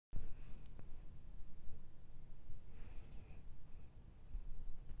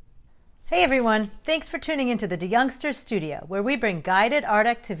Hey everyone, thanks for tuning into the DeYoungsters Studio, where we bring guided art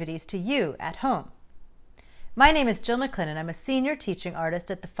activities to you at home. My name is Jill McLennan. I'm a senior teaching artist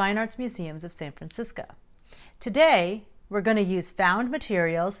at the Fine Arts Museums of San Francisco. Today, we're going to use found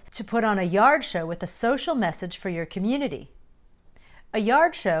materials to put on a yard show with a social message for your community. A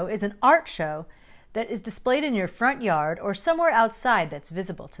yard show is an art show that is displayed in your front yard or somewhere outside that's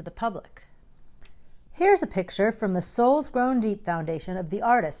visible to the public. Here's a picture from the Souls Grown Deep Foundation of the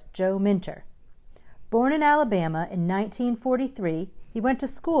artist Joe Minter. Born in Alabama in 1943, he went to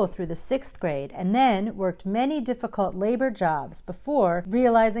school through the 6th grade and then worked many difficult labor jobs before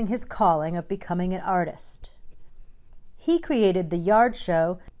realizing his calling of becoming an artist. He created the yard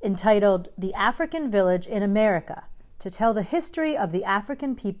show entitled The African Village in America to tell the history of the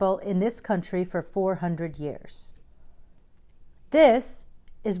African people in this country for 400 years. This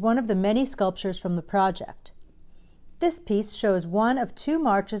is one of the many sculptures from the project. This piece shows one of 2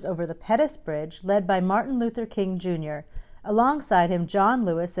 marches over the Pettus Bridge led by Martin Luther King Jr., alongside him John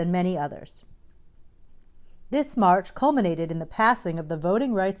Lewis and many others. This march culminated in the passing of the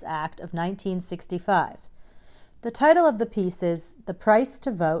Voting Rights Act of 1965. The title of the piece is The Price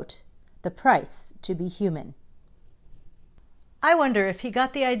to Vote, the Price to be Human. I wonder if he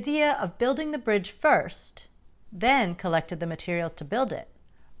got the idea of building the bridge first, then collected the materials to build it,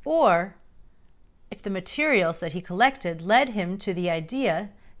 or if the materials that he collected led him to the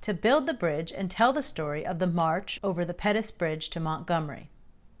idea to build the bridge and tell the story of the march over the Pettus Bridge to Montgomery.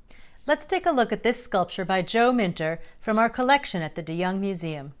 Let's take a look at this sculpture by Joe Minter from our collection at the DeYoung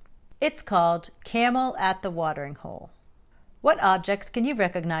Museum. It's called Camel at the Watering Hole. What objects can you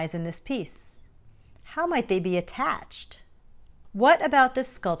recognize in this piece? How might they be attached? What about this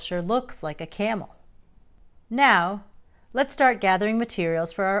sculpture looks like a camel? Now, let's start gathering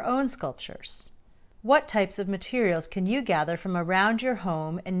materials for our own sculptures. What types of materials can you gather from around your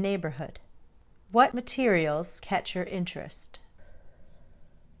home and neighborhood? What materials catch your interest?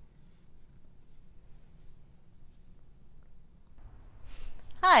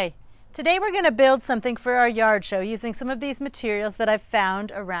 Hi, today we're going to build something for our yard show using some of these materials that I've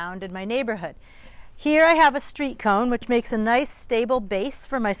found around in my neighborhood. Here I have a street cone, which makes a nice stable base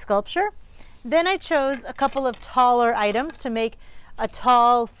for my sculpture. Then I chose a couple of taller items to make a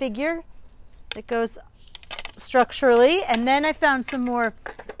tall figure that goes structurally, and then I found some more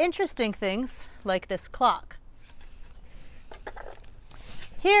interesting things like this clock.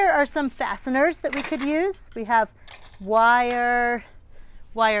 Here are some fasteners that we could use. We have wire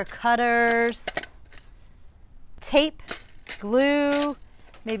cutters, tape, glue,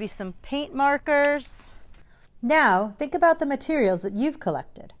 maybe some paint markers. Now think about the materials that you've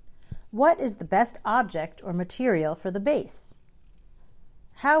collected. What is the best object or material for the base?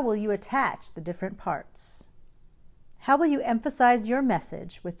 How will you attach the different parts? How will you emphasize your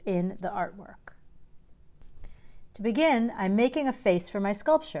message within the artwork? To begin, I'm making a face for my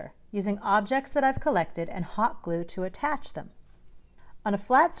sculpture, using objects that I've collected and hot glue to attach them. On a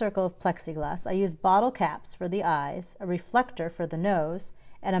flat circle of plexiglass, I use bottle caps for the eyes, a reflector for the nose,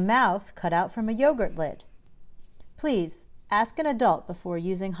 and a mouth cut out from a yogurt lid. Please, ask an adult before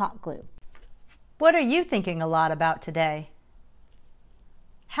using hot glue. What are you thinking a lot about today?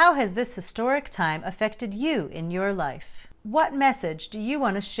 How has this historic time affected you in your life? What message do you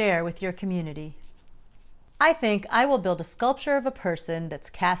want to share with your community? I think I will build a sculpture of a person that's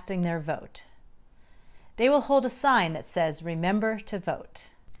casting their vote. They will hold a sign that says, "Remember to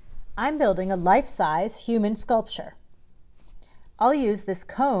vote." I'm building a life-size human sculpture. I'll use this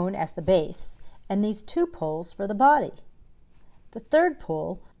cone as the base and these 2 poles for the body. The 3rd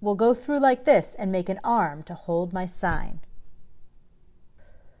pole will go through like this and make an arm to hold my sign.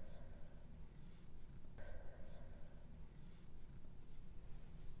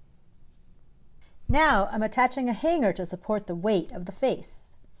 Now I'm attaching a hanger to support the weight of the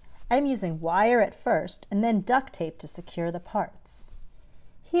face. I'm using wire at first and then duct tape to secure the parts.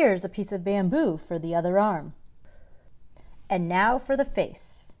 Here's a piece of bamboo for the other arm. And now for the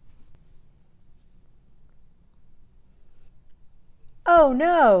face. Oh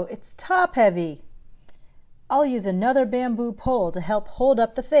no, it's top heavy. I'll use another bamboo pole to help hold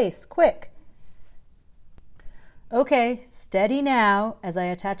up the face, quick. Okay, steady now as I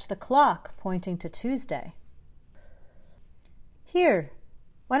attach the clock pointing to Tuesday. Here,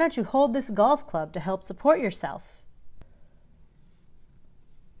 why don't you hold this golf club to help support yourself?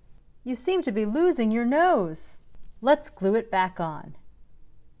 You seem to be losing your nose. Let's glue it back on.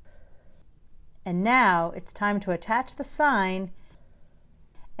 And now it's time to attach the sign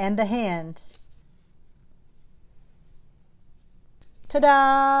and the hand.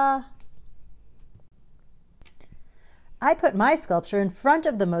 Ta-da! I put my sculpture in front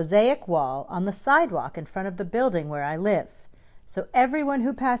of the mosaic wall on the sidewalk in front of the building where I live, so everyone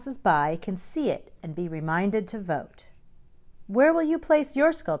who passes by can see it and be reminded to vote. Where will you place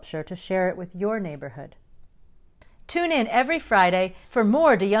your sculpture to share it with your neighborhood? Tune in every Friday for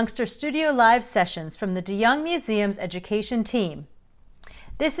more DeYoungster Studio Live sessions from the DeYoung Museum's education team.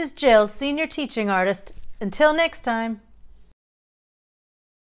 This is Jill, Senior Teaching Artist. Until next time.